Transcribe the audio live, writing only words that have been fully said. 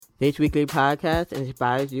This weekly podcast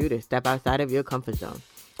inspires you to step outside of your comfort zone.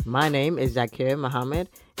 My name is Zakir Muhammad,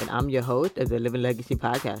 and I'm your host of the Living Legacy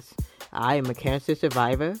podcast. I am a cancer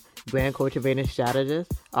survivor, brand cultivating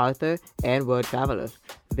strategist, author, and world traveler.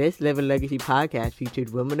 This Living Legacy podcast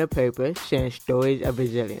features women of purpose sharing stories of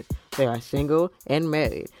resilience. They are single and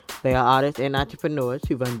married. They are artists and entrepreneurs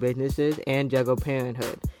who run businesses and juggle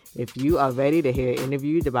parenthood. If you are ready to hear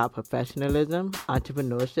interviews about professionalism,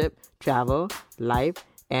 entrepreneurship, travel, life,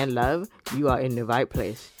 and love, you are in the right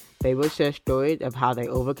place. They will share stories of how they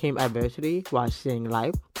overcame adversity while seeing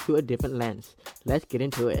life through a different lens. Let's get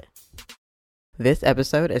into it. This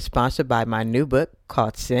episode is sponsored by my new book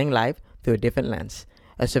called Seeing Life Through a Different Lens,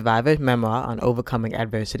 a survivor's memoir on overcoming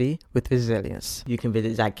adversity with resilience. You can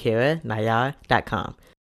visit zakiranayar.com.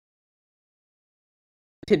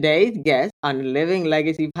 Today's guest on the Living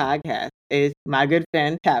Legacy podcast is my good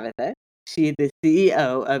friend Tabitha. She is the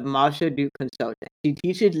CEO of Marshall Duke Consulting. She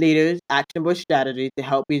teaches leaders actionable strategies to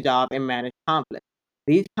help resolve and manage conflict.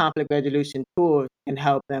 These conflict resolution tools can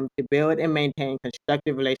help them to build and maintain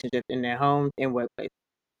constructive relationships in their homes and workplaces.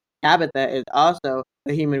 Tabitha is also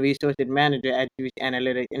the human resources manager at Jewish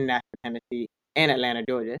Analytics in Nashville, Tennessee, and Atlanta,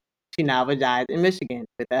 Georgia. She now resides in Michigan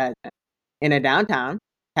with her husband. In her downtown,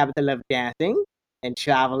 Tabitha loves dancing and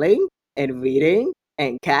traveling and reading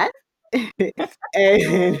and cats.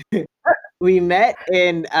 And we met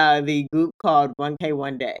in the group called 1K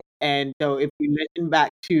One Day. And so if you listen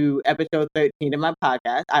back to episode 13 of my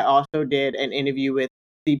podcast, I also did an interview with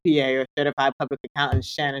CPA or Certified Public Accountant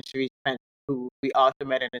Shannon Sharice Spencer, who we also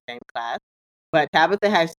met in the same class. But Tabitha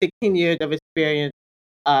has 16 years of experience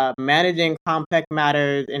managing complex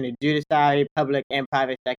matters in the judiciary, public, and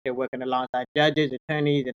private sector, working alongside judges,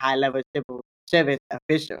 attorneys, and high-level civil service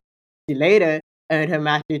officials. She later earned her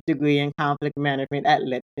master's degree in conflict management at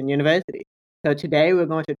Lipton University. So today we're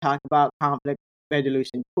going to talk about conflict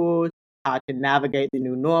resolution tools, how to navigate the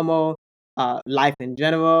new normal, life in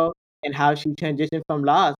general, and how she transitioned from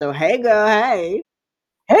law. So hey girl, hey.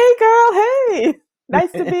 Hey girl, hey.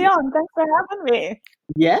 Nice to be on. Thanks for having me.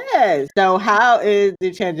 Yes. So how is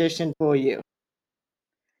the transition for you?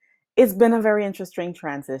 It's been a very interesting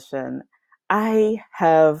transition. I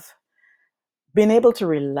have been able to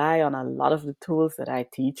rely on a lot of the tools that I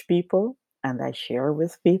teach people and I share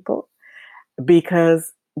with people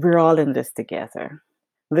because we're all in this together.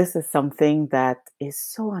 This is something that is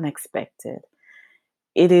so unexpected.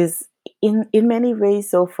 It is in many ways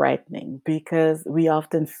so frightening because we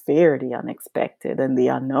often fear the unexpected and the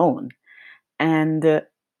unknown. And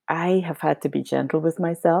I have had to be gentle with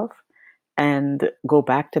myself and go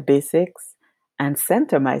back to basics and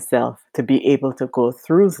center myself to be able to go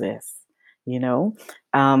through this. You know,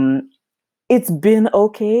 um, it's been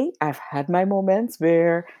okay. I've had my moments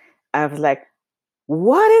where I was like,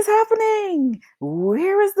 what is happening?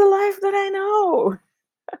 Where is the life that I know?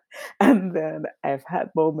 And then I've had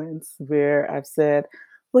moments where I've said,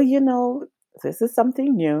 well, this is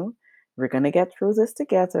something new. We're going to get through this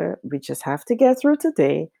together. We just have to get through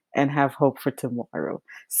today and have hope for tomorrow.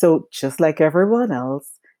 So, just like everyone else,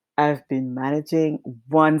 I've been managing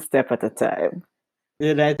one step at a time.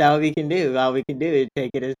 Yeah, that's all we can do. All we can do is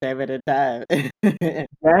take it a step at a time.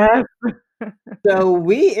 Yes. So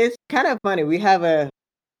it's kind of funny. We have a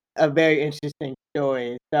very interesting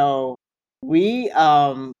story. So we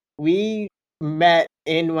met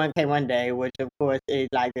in 1K One Day, which of course is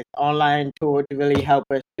like this online tool to really help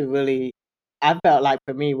us to really, I felt like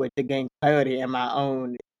for me, was to gain clarity in my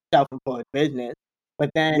own self-employed business. But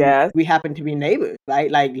then Yes. we happen to be neighbors, right?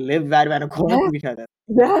 Like live right around the corner Yes. from each other.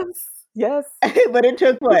 Yes. Yes. But it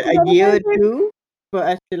took what, Isn't a that year or amazing? two for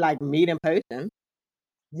us to like meet in person.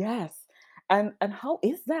 Yes. And how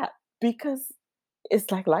is that? Because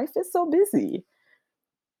it's like life is so busy.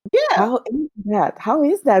 Yeah. How is that? How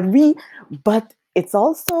is that? But it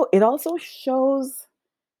also shows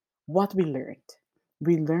what we learned.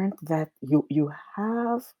 We learned that you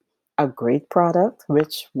have a great product,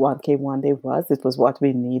 which 1K One Day was. It was what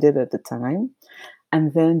we needed at the time.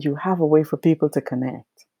 And then you have a way for people to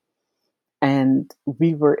connect. And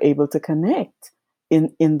we were able to connect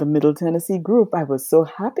in the Middle Tennessee group. I was so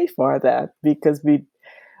happy for that because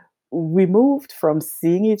we moved from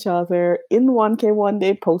seeing each other in 1K One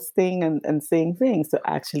Day posting and saying things to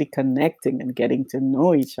actually connecting and getting to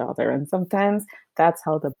know each other. And sometimes that's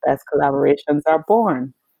how the best collaborations are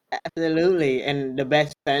born. Absolutely, and the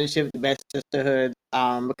best friendship, the best sisterhood.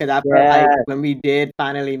 Because I felt like Yes, when we did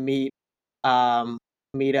finally um,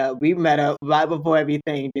 meet up, we met up right before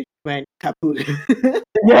everything just went kaput.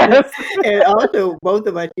 yes, And also, both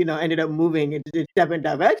of us, ended up moving into different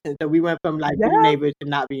directions. So we went from like being yes, neighbors to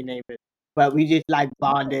not being neighbors, but we just like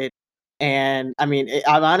bonded And I mean,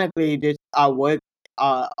 ironically, just our work,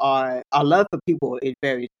 our love for people is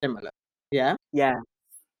very similar. Yeah. Yeah,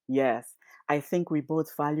 yes. I think we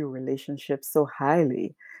both value relationships so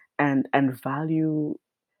highly and value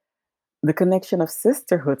the connection of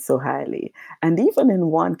sisterhood so highly. And even in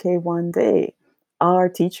 1K one day, our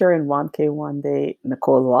teacher in 1K one day,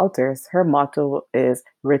 Nicole Walters, her motto is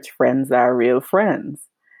rich friends are real friends.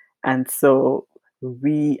 And so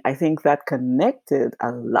I think that connected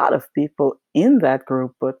a lot of people in that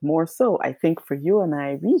group, but more so, I think for you and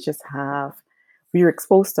I, we are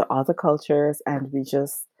exposed to other cultures and we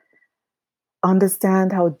just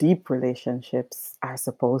understand how deep relationships are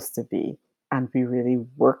supposed to be. And we really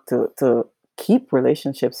work to keep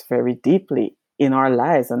relationships very deeply in our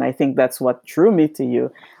lives. And I think that's what drew me to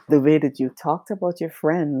you, the way that you talked about your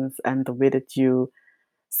friends and the way that you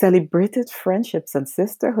celebrated friendships and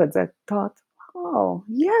sisterhoods. I thought, oh,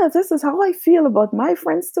 yeah, this is how I feel about my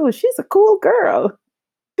friends too. She's a cool girl.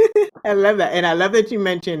 I love that, and I love that you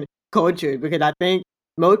mentioned culture because I think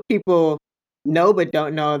most people know but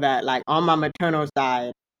don't know that, like, on my maternal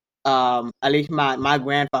side, at least my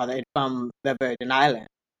grandfather is from the Virgin Islands,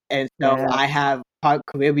 and so Yes. I have part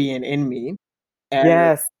Caribbean in me, and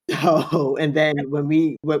Yes. so and then when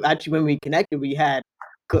we connected, we had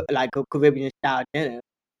like a Caribbean style dinner,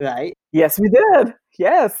 right? Yes, we did.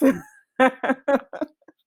 Yes.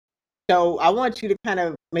 So I want you to kind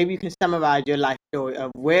of maybe you can summarize your life story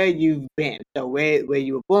of where you've been. So where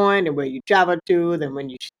you were born and where you traveled to, then when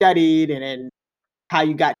you studied, and then how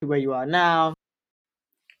you got to where you are now.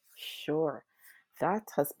 Sure. That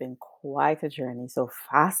has been quite a journey. So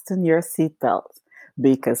fasten your seatbelts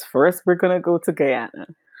because first we're going to go to Guyana.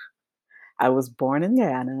 I was born in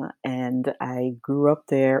Guyana and I grew up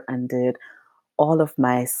there and did all of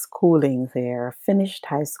my schooling there, finished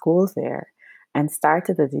high school there, and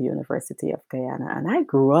started at the University of Guyana. And I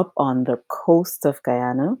grew up on the coast of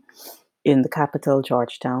Guyana in the capital,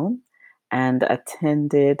 Georgetown, and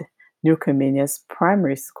attended New Comenius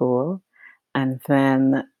Primary School and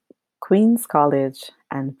then Queens College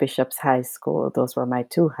and Bishop's High School. Those were my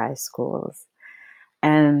two high schools.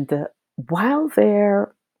 And while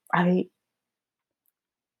there, I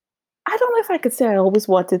I don't know if I could say I always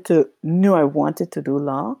knew I wanted to do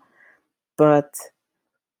law, but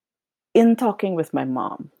in talking with my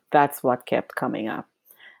mom, that's what kept coming up.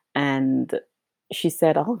 And she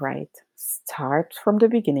said, all right, start from the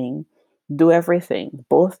beginning, do everything,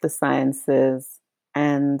 both the sciences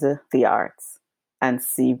and the arts, and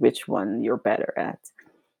see which one you're better at.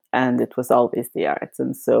 And it was always the arts.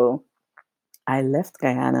 And so I left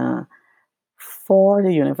Guyana for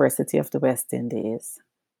the University of the West Indies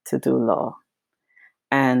to do law.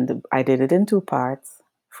 And I did it in two parts.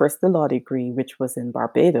 First, the law degree, which was in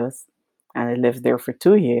Barbados, and I lived there for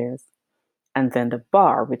 2 years. And then the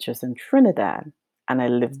bar, which was in Trinidad, and I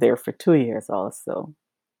lived there for 2 years also.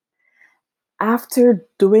 After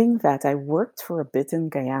doing that, I worked for a bit in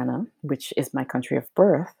Guyana, which is my country of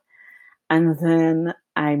birth. And then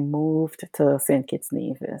I moved to St. Kitts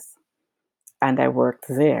Nevis. And I worked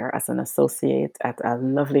there as an associate at a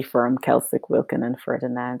lovely firm, Kelsick, Wilkin and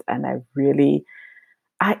Ferdinand. And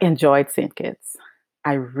I enjoyed St. Kitts.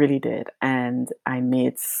 I really did. And I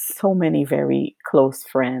made so many very close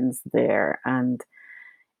friends there. And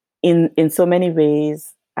in so many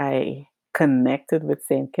ways, I connected with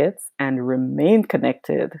St. Kitts and remained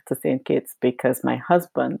connected to St. Kitts because my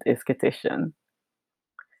husband is Kittitian.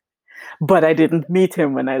 But I didn't meet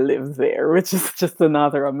him when I lived there, which is just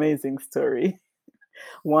another amazing story.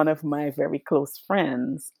 One of my very close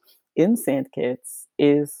friends in St. Kitts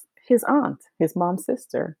is his aunt, his mom's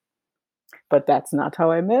sister. But that's not how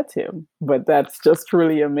I met him. But that's just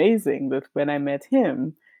really amazing that when I met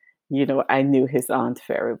him, I knew his aunt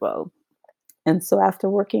very well. And so after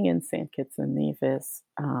working in St. Kitts and Nevis,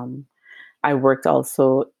 I worked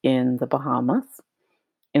also in the Bahamas.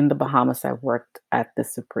 In the Bahamas, I worked at the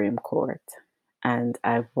Supreme Court and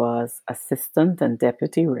I was assistant and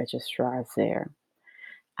deputy registrar there.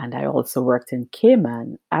 And I also worked in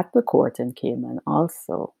Cayman at the court in Cayman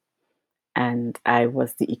also. And I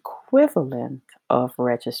was the equivalent of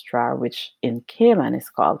registrar, which in Cayman is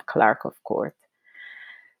called clerk of court.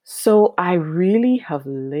 So I really have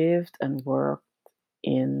lived and worked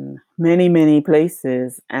in many, many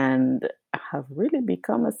places and have really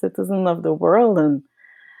become a citizen of the world and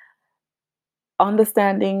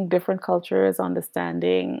understanding different cultures,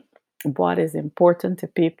 understanding what is important to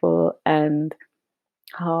people and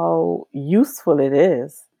how useful it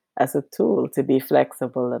is as a tool to be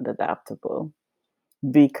flexible and adaptable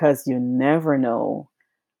because you never know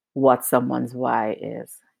what someone's why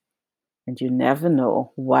is. and you never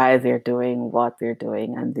know why they're doing what they're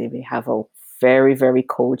doing. And they may have a very, very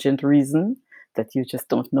cogent reason that you just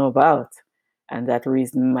don't know about. And that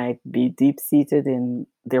reason might be deep seated in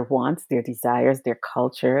their wants, their desires, their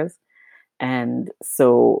cultures. And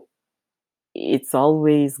so it's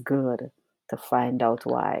always good to find out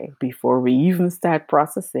why before we even start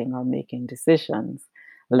processing or making decisions.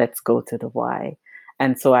 Let's go to the why.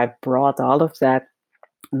 And so I brought all of that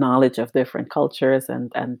knowledge of different cultures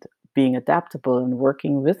and being adaptable and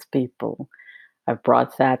working with people. I've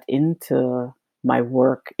brought that into my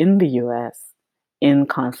work in the US in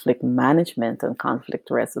conflict management and conflict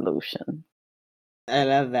resolution. I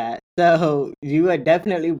love that. So you are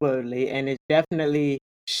definitely worldly, and it's definitely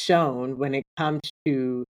shown when it comes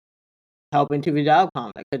to helping to resolve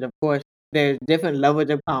conflict. Because of course, there's different levels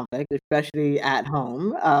of conflict, especially at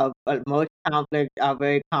home. But most conflicts are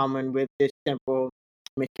very common with just simple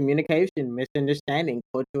miscommunication, misunderstanding,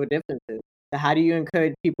 cultural differences. So how do you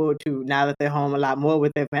encourage people to, now that they're home a lot more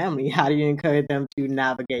with their family, how do you encourage them to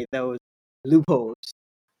navigate those loopholes?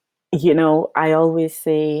 You know, I always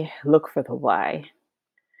say look for the why.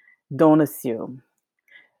 Don't assume.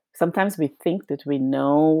 Sometimes we think that we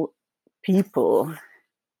know people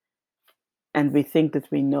and we think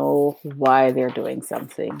that we know why they're doing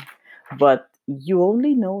something, but you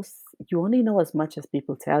only know as much as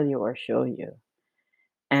people tell you or show you.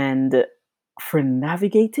 And for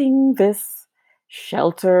navigating this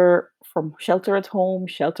shelter at home,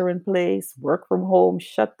 shelter in place, work from home,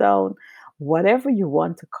 shutdown, whatever you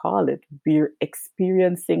want to call it, we're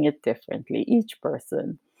experiencing it differently, each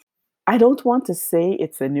person. I don't want to say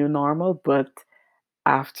it's a new normal, but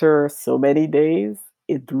after so many days,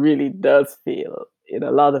 it really does feel in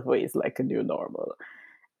a lot of ways like a new normal.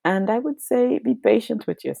 And I would say be patient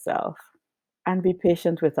with yourself and be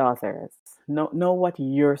patient with others. Know what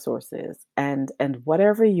your source is, and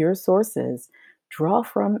whatever your source is, draw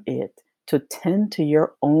from it to tend to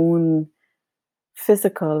your own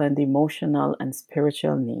physical and emotional and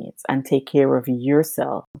spiritual needs and take care of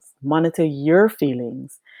yourself. Monitor your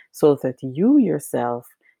feelings so that you yourself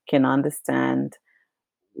can understand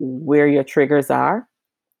where your triggers are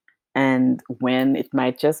and when it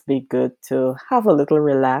might just be good to have a little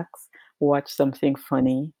relax, watch something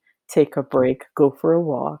funny, take a break, go for a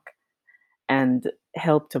walk, and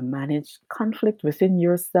help to manage conflict within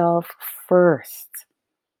yourself first.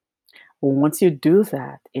 Once you do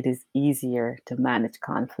that, it is easier to manage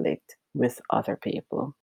conflict with other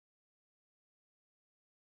people.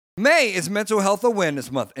 May is Mental Health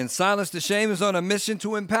Awareness Month, and Silence the Shame is on a mission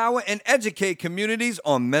to empower and educate communities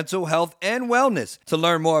on mental health and wellness. To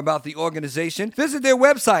learn more about the organization, visit their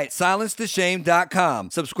website,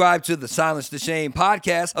 silencetheshame.com. Subscribe to the Silence the Shame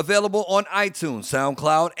podcast, available on iTunes,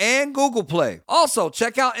 SoundCloud, and Google Play. Also,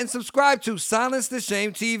 check out and subscribe to Silence the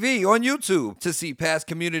Shame TV on YouTube to see past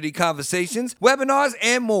community conversations, webinars,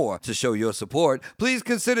 and more. To show your support, please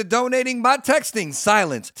consider donating by texting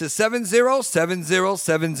SILENCE to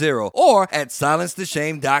 707070 or at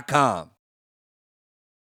silencetheshame.com.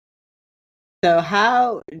 So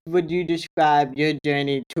how would you describe your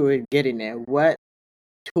journey toward getting there? What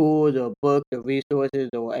tools or books or resources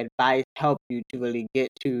or advice helped you to really get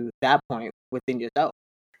to that point within yourself?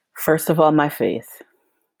 First of all, my faith.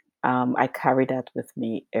 I carry that with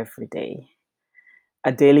me every day.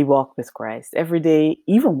 A daily walk with Christ. Every day,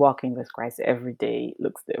 even walking with Christ every day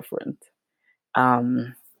looks different.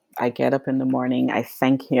 Um, I get up in the morning, I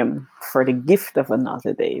thank Him for the gift of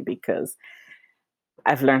another day because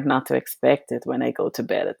I've learned not to expect it when I go to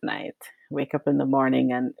bed at night. Wake up in the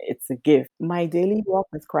morning and it's a gift. My daily walk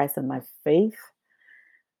with Christ and my faith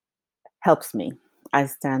helps me. I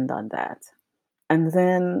stand on that. And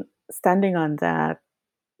then standing on that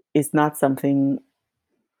is not something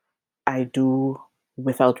I do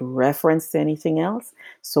without reference to anything else.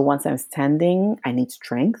 So once I'm standing, I need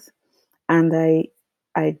strength. And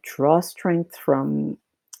I draw strength from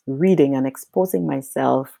reading and exposing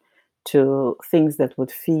myself to things that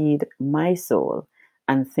would feed my soul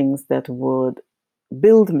and things that would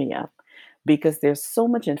build me up because there's so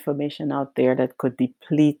much information out there that could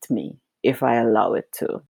deplete me if I allow it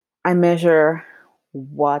to. I measure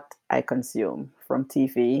what I consume from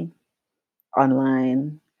TV,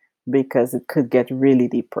 online, because it could get really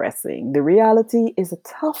depressing. The reality is a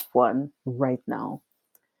tough one right now.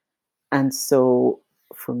 And so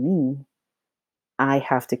for me, I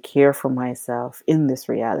have to care for myself in this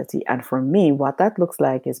reality. And for me, what that looks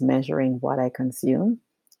like is measuring what I consume.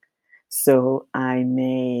 So I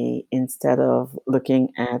may, instead of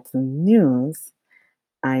looking at the news,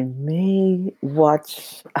 I may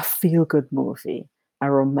watch a feel good movie,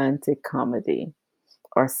 a romantic comedy,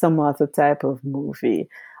 or some other type of movie.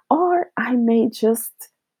 Or I may just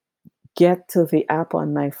get to the app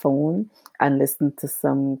on my phone and listen to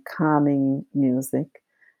some calming music,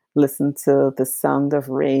 listen to the sound of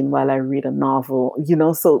rain while I read a novel,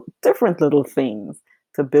 so different little things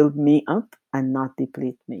to build me up and not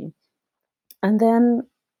deplete me. And then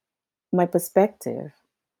my perspective,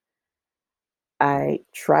 I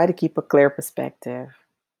try to keep a clear perspective.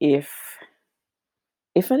 If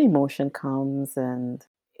if an emotion comes and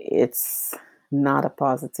it's not a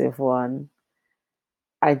positive one,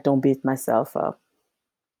 I don't beat myself up.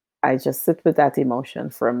 I just sit with that emotion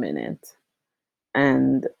for a minute.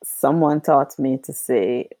 And someone taught me to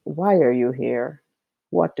say, "Why are you here?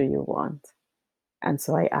 What do you want?" And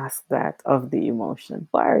so I ask that of the emotion.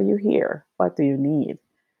 Why are you here? What do you need?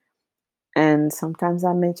 And sometimes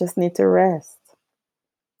I may just need to rest.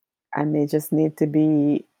 I may just need to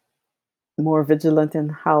be more vigilant in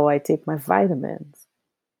how I take my vitamins.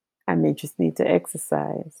 I may just need to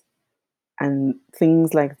exercise. And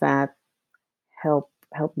things like that help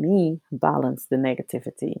me balance the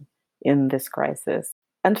negativity in this crisis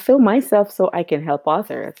and fill myself so I can help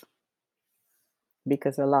others,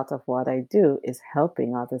 because a lot of what I do is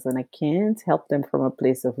helping others and I can't help them from a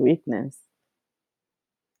place of weakness.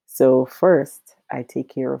 So first, I take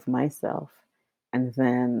care of myself and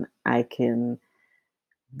then I can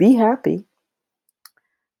be happy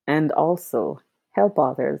and also help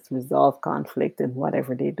others resolve conflict in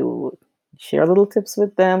whatever they do. Share little tips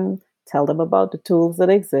with them, tell them about the tools that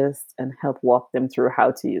exist, and help walk them through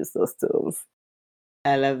how to use those tools.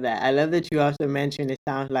 I love that. I love that you also mentioned it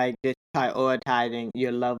sounds like just prioritizing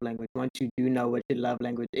your love language. Once you do know what your love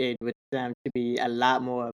language is, which sounds to be a lot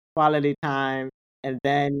more quality time, and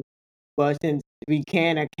then, well, since we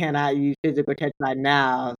can or cannot use physical touch right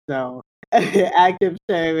now, so active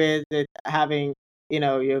service is having,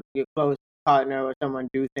 your close partner or someone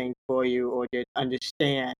do things for you or just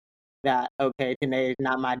understand that, okay, today is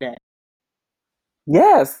not my day.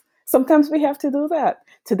 Yes, sometimes we have to do that.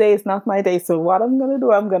 Today is not my day. So, what I'm going to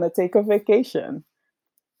do, I'm going to take a vacation,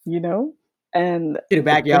 you know? And To the when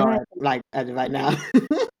I backyard, like, as of right now.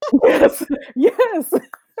 yes, yes.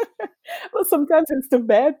 Well, sometimes it's to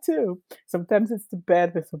bed too. Sometimes it's to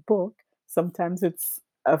bed with a book. Sometimes it's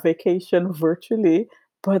a vacation virtually.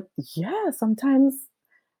 But yeah, sometimes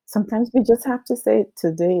we just have to say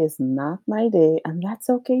today is not my day, and that's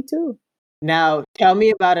okay too. Now, tell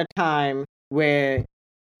me about a time where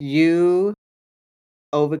you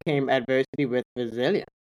overcame adversity with resilience.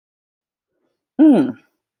 Mm,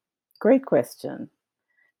 great question.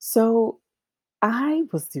 So I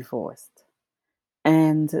was divorced,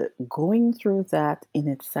 and going through that in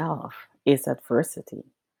itself is adversity.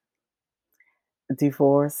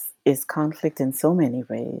 Divorce is conflict in so many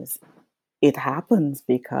ways. It happens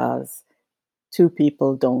because two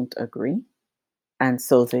people don't agree, and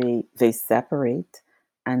so they separate,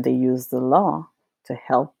 and they use the law to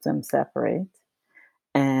help them separate,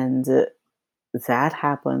 and that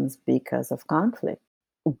happens because of conflict.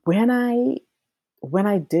 When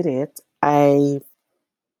I did it, I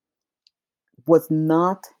was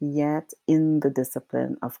not yet in the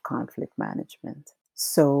discipline of conflict management.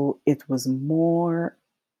 So it was more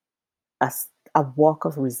a walk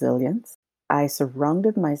of resilience. I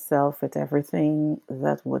surrounded myself with everything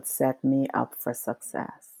that would set me up for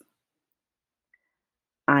success.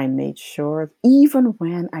 I made sure, even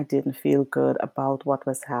when I didn't feel good about what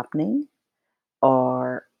was happening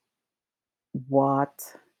or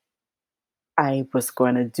what I was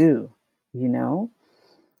going to do, you know,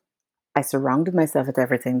 I surrounded myself with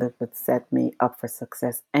everything that would set me up for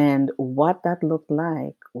success. And what that looked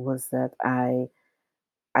like was that I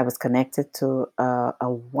was connected to a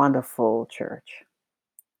wonderful church,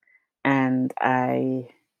 and I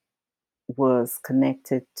was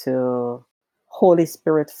connected to Holy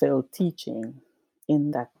Spirit filled teaching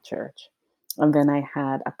in that church. And then I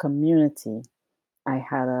had a community. I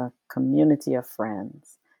had a community of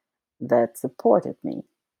friends that supported me.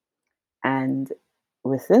 And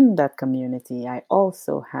within that community, I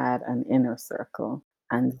also had an inner circle.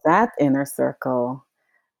 And that inner circle,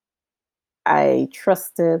 I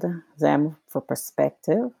trusted them for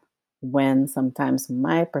perspective when sometimes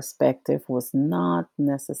my perspective was not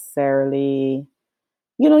necessarily,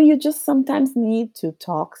 you just sometimes need to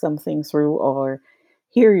talk something through or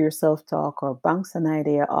hear yourself talk or bounce an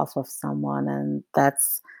idea off of someone. And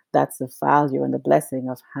that's the value and the blessing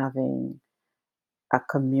of having a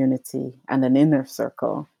community and an inner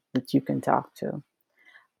circle that you can talk to.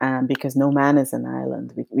 Because no man is an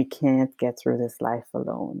island. We can't get through this life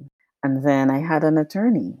alone. And then I had an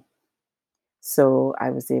attorney. So I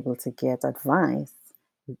was able to get advice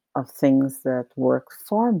of things that worked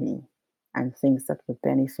for me and things that would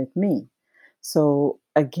benefit me. So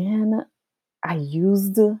again, I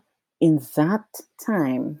used in that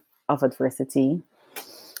time of adversity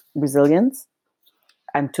resilience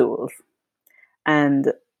and tools.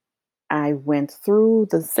 And I went through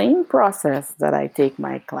the same process that I take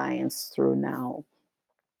my clients through now.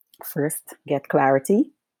 First, get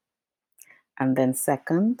clarity. And then,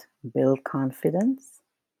 second, build confidence.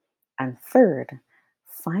 And third,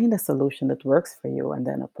 find a solution that works for you and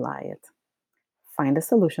then apply it. Find a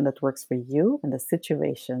solution that works for you and the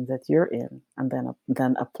situation that you're in, and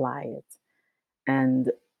then apply it.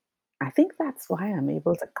 And I think that's why I'm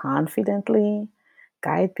able to confidently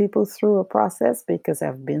guide people through a process because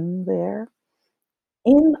I've been there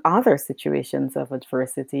in other situations of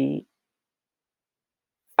adversity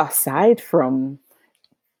aside from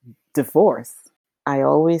divorce. I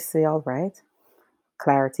always say, all right,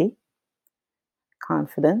 clarity,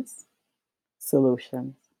 confidence,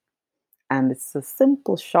 solutions. And it's a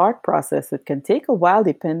simple, short process. It can take a while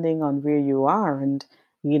depending on where you are. And,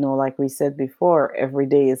 like we said before, every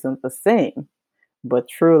day isn't the same. But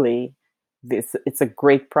truly, it's a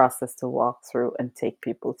great process to walk through and take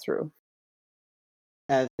people through.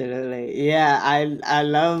 Absolutely. Yeah, I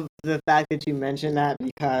love the fact that you mentioned that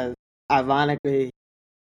because ironically,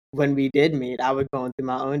 when we did meet, I was going through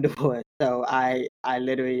my own divorce. So I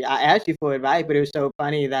asked you for advice, but it was so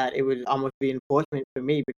funny that it was almost reinforcement for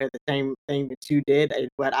me because the same thing that you did is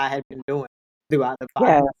what I had been doing throughout the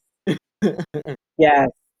Yes, process. yes.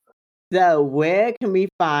 So where can we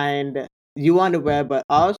find you on the web, but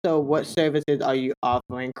also what services are you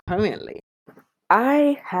offering currently?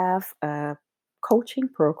 I have a coaching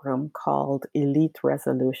program called Elite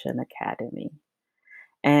Resolution Academy.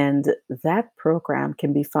 And that program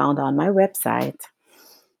can be found on my website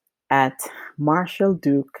at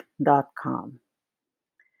marshallduke.com.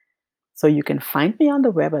 So you can find me on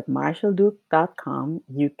the web at marshallduke.com.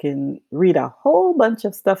 You can read a whole bunch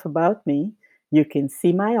of stuff about me. You can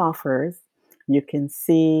see my offers. You can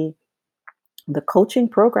see the coaching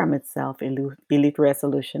program itself, Elite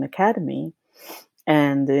Resolution Academy.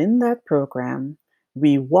 And in that program,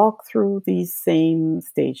 we walk through these same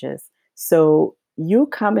stages. So you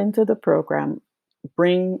come into the program,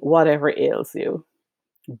 bring whatever ails you,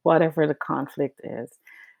 whatever the conflict is.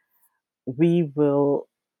 We will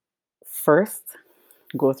first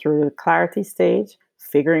go through the clarity stage,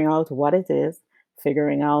 figuring out what it is,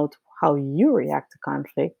 figuring out how you react to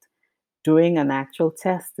conflict, doing an actual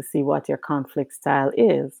test to see what your conflict style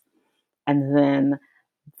is, and then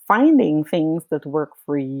finding things that work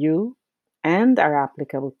for you and are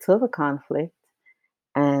applicable to the conflict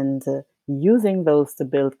and using those to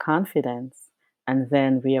build confidence. And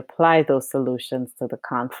then we apply those solutions to the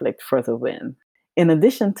conflict for the win. In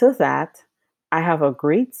addition to that, I have a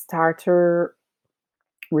great starter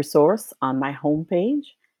resource on my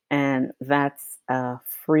homepage, and that's a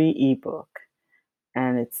free ebook.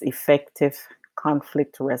 And it's Effective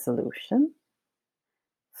Conflict Resolution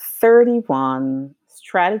 31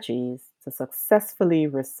 Strategies to Successfully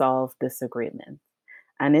Resolve Disagreement.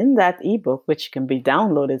 And in that ebook, which can be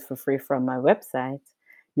downloaded for free from my website,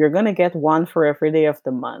 you're going to get one for every day of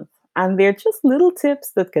the month. And they're just little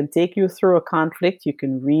tips that can take you through a conflict. You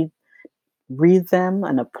can read them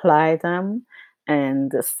and apply them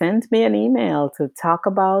and send me an email to talk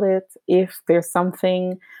about it if there's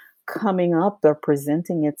something coming up or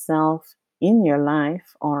presenting itself in your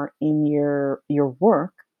life or in your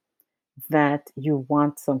work that you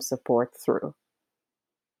want some support through.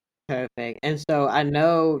 Perfect. And so I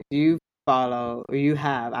know you follow, or you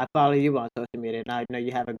have, I follow you on social media, and I know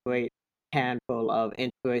you have a great handful of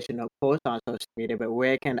inspirational quotes on social media, but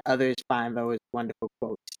where can others find those wonderful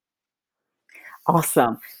quotes?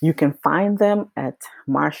 Awesome. You can find them at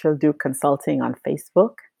Marshall Duke Consulting on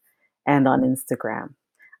Facebook and on Instagram.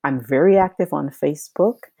 I'm very active on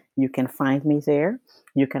Facebook. You can find me there.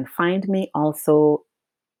 You can find me also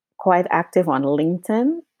quite active on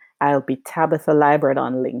LinkedIn. I'll be Tabitha Librad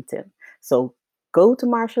on LinkedIn. So go to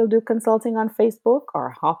Marshall Duke Consulting on Facebook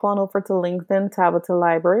or hop on over to LinkedIn, Tabitha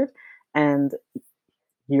Librad, and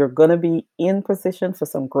you're going to be in position for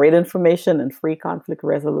some great information and free conflict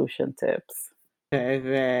resolution tips.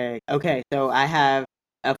 Perfect. Okay, so I have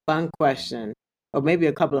a fun question, or maybe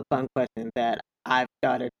a couple of fun questions that I've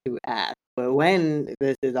started to ask. But when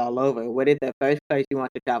this is all over, what is the first place you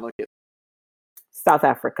want to travel to? South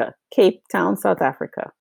Africa, Cape Town, South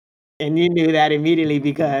Africa. And you knew that immediately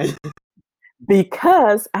because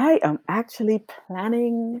Because I am actually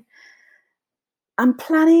I'm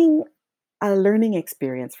planning a learning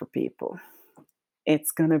experience for people.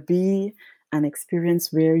 It's going to be an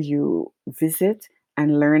experience where you visit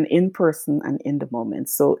and learn in person and in the moment.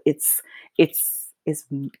 So it's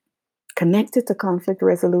connected to conflict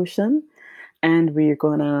resolution, and we're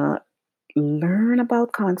gonna learn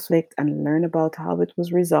about conflict and learn about how it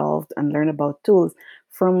was resolved and learn about tools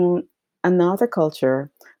from another culture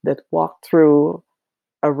that walked through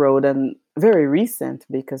a road, and very recent,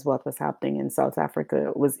 because what was happening in South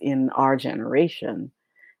Africa was in our generation.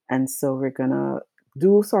 And so we're going to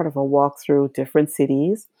do sort of a walk through different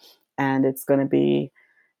cities, and it's going to be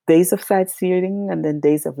days of sightseeing and then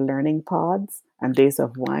days of learning pods and days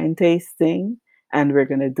of wine tasting. And we're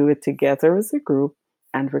going to do it together as a group,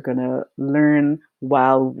 and we're going to learn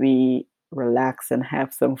while we relax and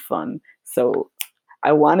have some fun. So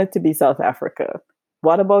I want it to be South Africa.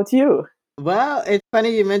 What about you? Well, it's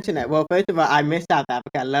funny you mention that. Well, first of all, I miss South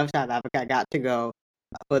Africa. I love South Africa. I got to go.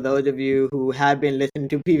 For those of you who have been listening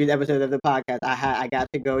to previous episodes of the podcast, I got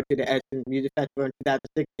to go to the Essence Music Festival in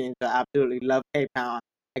 2016. So I absolutely love Cape Town.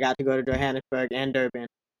 I got to go to Johannesburg and Durban,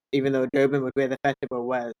 even though Durban was where the festival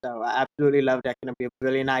was. So I absolutely love that. Going to be a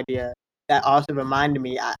brilliant idea. That also reminded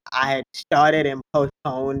me, I had started and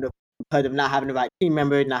postponed because of not having the right team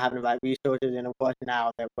members, not having the right resources, and of course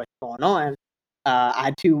now that what's going on,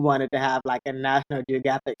 I too wanted to have like a National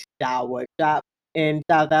Geographic style workshop in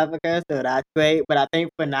South Africa, so that's great. But I think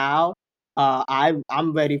for now, I'm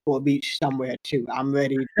ready for a beach somewhere too. I'm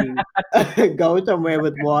ready to go somewhere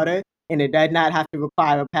with water, and it does not have to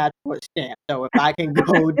require a passport stamp. So if I can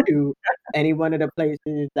go to any one of the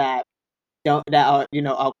places that are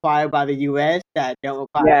acquired by the U.S. that don't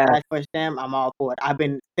require a Yes, passport stamp, I'm all for it. I've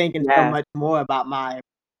been thinking so yes, much more about my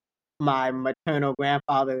maternal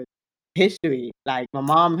grandfather's history. Like my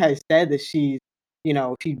mom has said that she's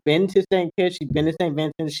been to St. Kitts, she's been to St.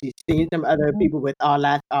 Vincent, she's seen some other mhm, people with our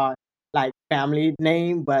last like family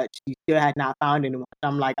name, but she still has not found anyone. So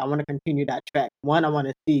I'm like, I want to continue that trek. One, I want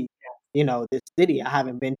to see, this city. I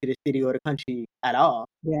haven't been to the city or the country at all.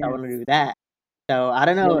 So I yes, want to do that. So I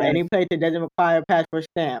don't know, yes. any place that doesn't require a passport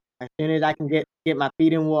stamp, as soon as I can get my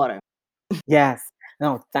feet in water. Yes.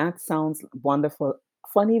 No, that sounds wonderful.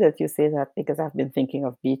 Funny that you say that, because I've been thinking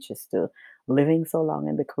of beaches too. Living so long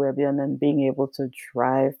in the Caribbean and being able to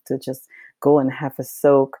drive to just go and have a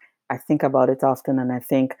soak. I think about it often, and I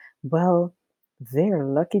think, well, they're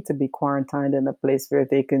lucky to be quarantined in a place where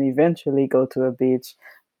they can eventually go to a beach.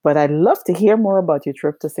 But I'd love to hear more about your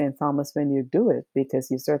trip to St. Thomas when you do it, because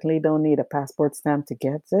you certainly don't need a passport stamp to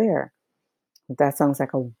get there. That sounds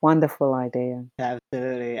like a wonderful idea.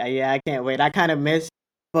 Absolutely. Yeah, I can't wait. I kind of miss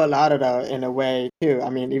Fort Lauderdale in a way too. I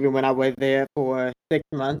mean, even when I was there for 6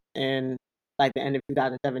 months in like the end of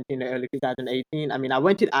 2017 to early 2018. I mean, I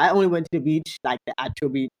only went to the beach, like the actual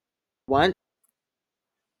beach, once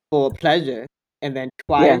for pleasure, and then Yeah.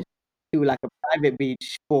 twice to like a private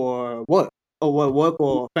beach for work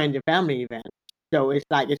or friends and family events. So it's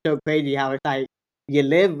so crazy how it's like you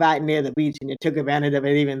live right near the beach and you took advantage of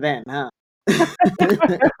it even then, huh?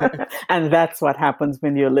 And that's what happens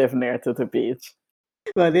when you live near to the beach.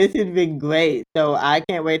 Well, this has been great. So I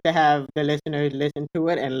can't wait to have the listeners listen to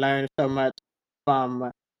it and learn so much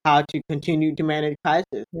from how to continue to manage crisis,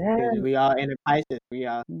 because Yes, we are in a crisis. We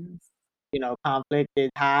are, yes. conflict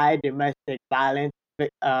is high, domestic violence is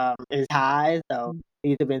high. So Mm.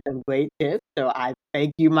 these have been some great tips. So I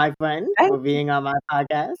thank you, my friend, for Thank being on my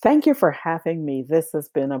podcast. thank you for having me. This has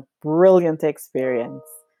been a brilliant experience.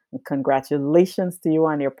 And congratulations to you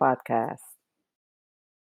on your podcast.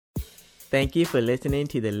 Thank you for listening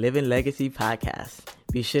to the Living Legacy podcast.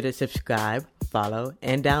 Be sure to subscribe, follow,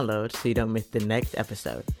 and download so you don't miss the next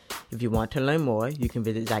episode. If you want to learn more, you can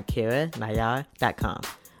visit ZakiraNayar.com.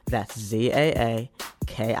 That's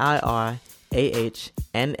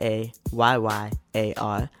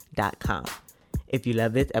ZakirNayar.com. If you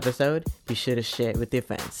love this episode, be sure to share it with your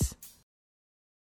friends.